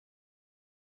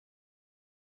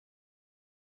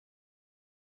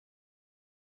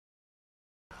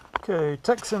Okay,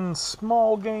 Texan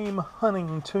small game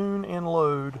hunting tune and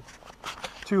load.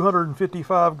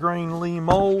 255 grain Lee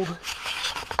mold.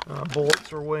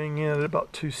 Bullets are weighing in at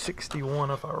about 261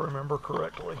 if I remember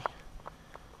correctly.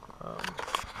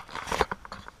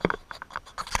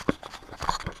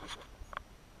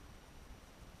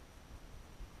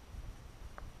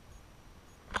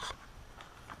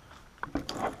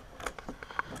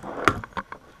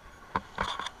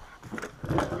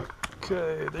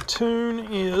 Okay, the tune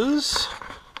is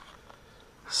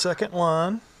second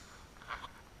line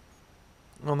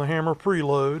on the hammer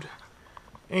preload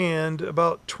and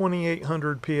about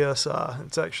 2800 psi.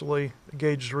 It's actually, the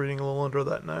gauge is reading a little under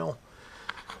that now,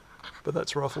 but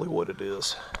that's roughly what it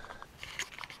is.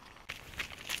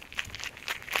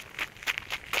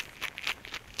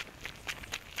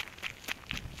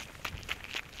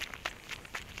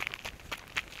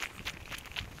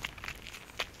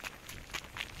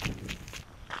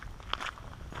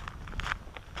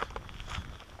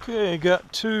 Okay,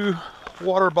 got 2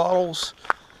 water bottles.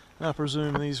 I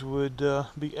presume these would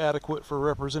be adequate for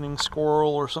representing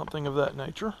squirrel or something of that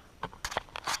nature.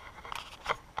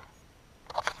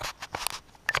 Let's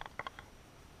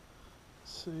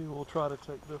see, we'll try to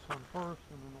take this one first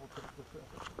and then we'll take the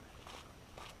second one.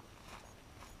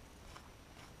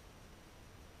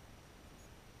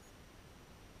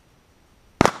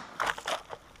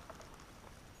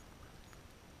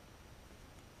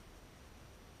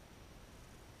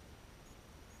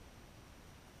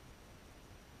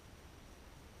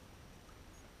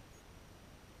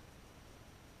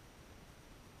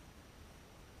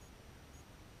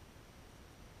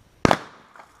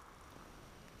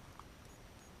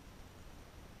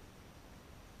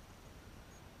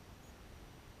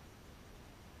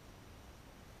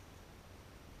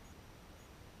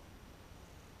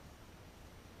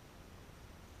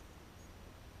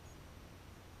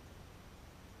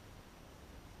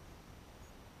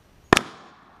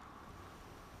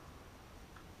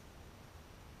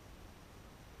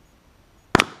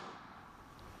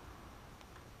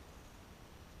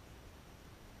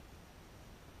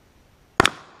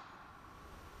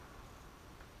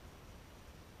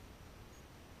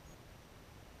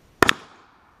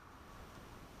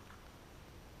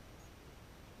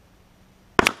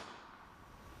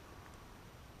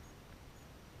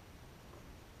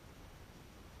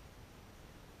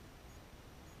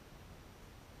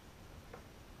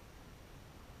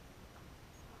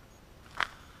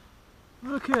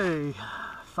 Okay,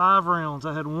 5 rounds.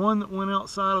 I had one that went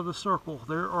outside of the circle.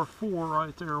 There are 4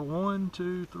 right there. 1,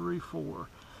 2, 3, 4.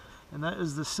 And that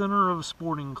is the center of a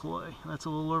sporting clay. That's a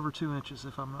little over 2 inches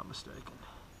if I'm not mistaken.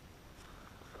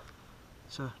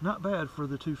 So not bad for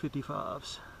the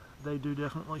 255s. They do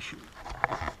definitely shoot.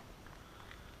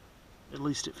 At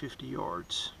least at 50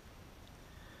 yards.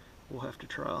 We'll have to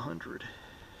try 100.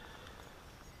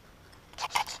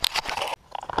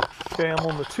 Okay, I'm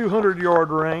on the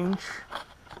 200-yard range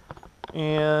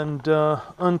and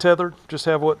untethered, just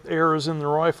have what air is in the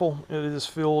rifle. It is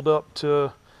filled up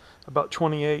to about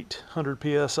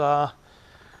 2800 psi,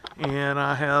 and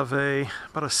I have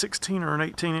about a 16 or an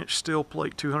 18-inch steel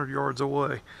plate 200 yards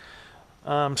away.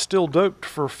 I'm still doped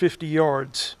for 50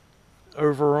 yards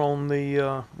over on the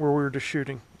where we were just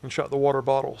shooting and shot the water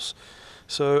bottles.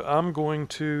 So I'm going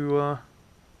to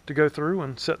go through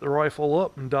and set the rifle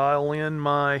up and dial in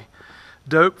my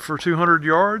dope for 200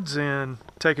 yards and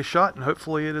take a shot, and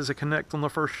hopefully it is a connect on the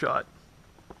first shot.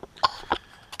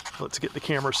 Let's get the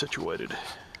camera situated.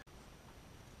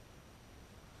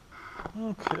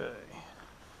 Okay.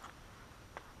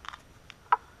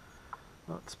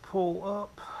 Let's pull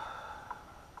up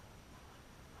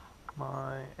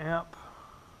my app.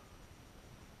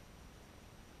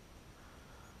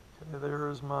 Okay, there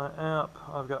is my app.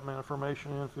 I've got my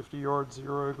information in, 50 yards,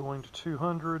 0 going to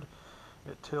 200.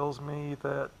 It tells me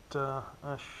that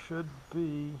I should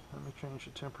be, let me change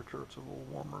the temperature, it's a little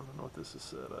warmer than what this is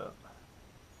set at.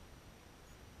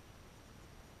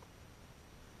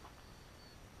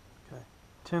 Okay,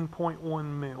 10.1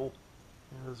 mil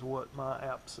is what my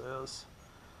app says.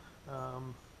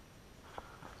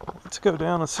 Let's go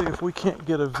down and see if we can't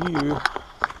get a view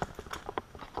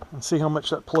and see how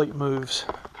much that plate moves.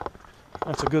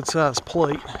 That's a good sized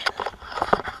plate.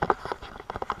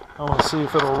 I want to see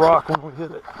if it'll rock when we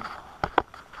hit it.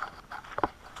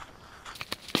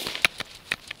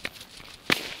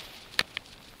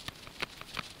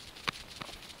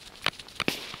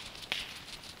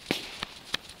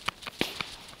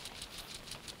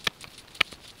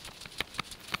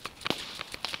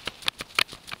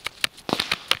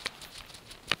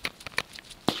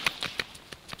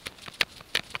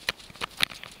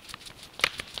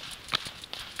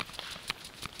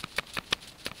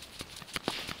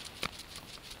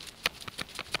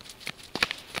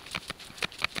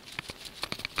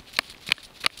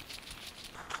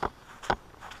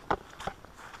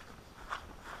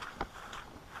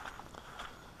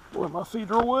 Hopefully my feet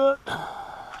are wet.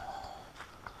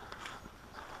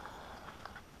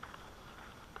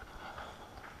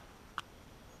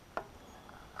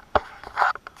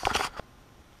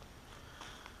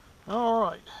 All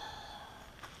right.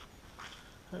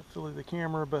 Hopefully the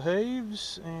camera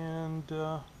behaves and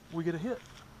we get a hit.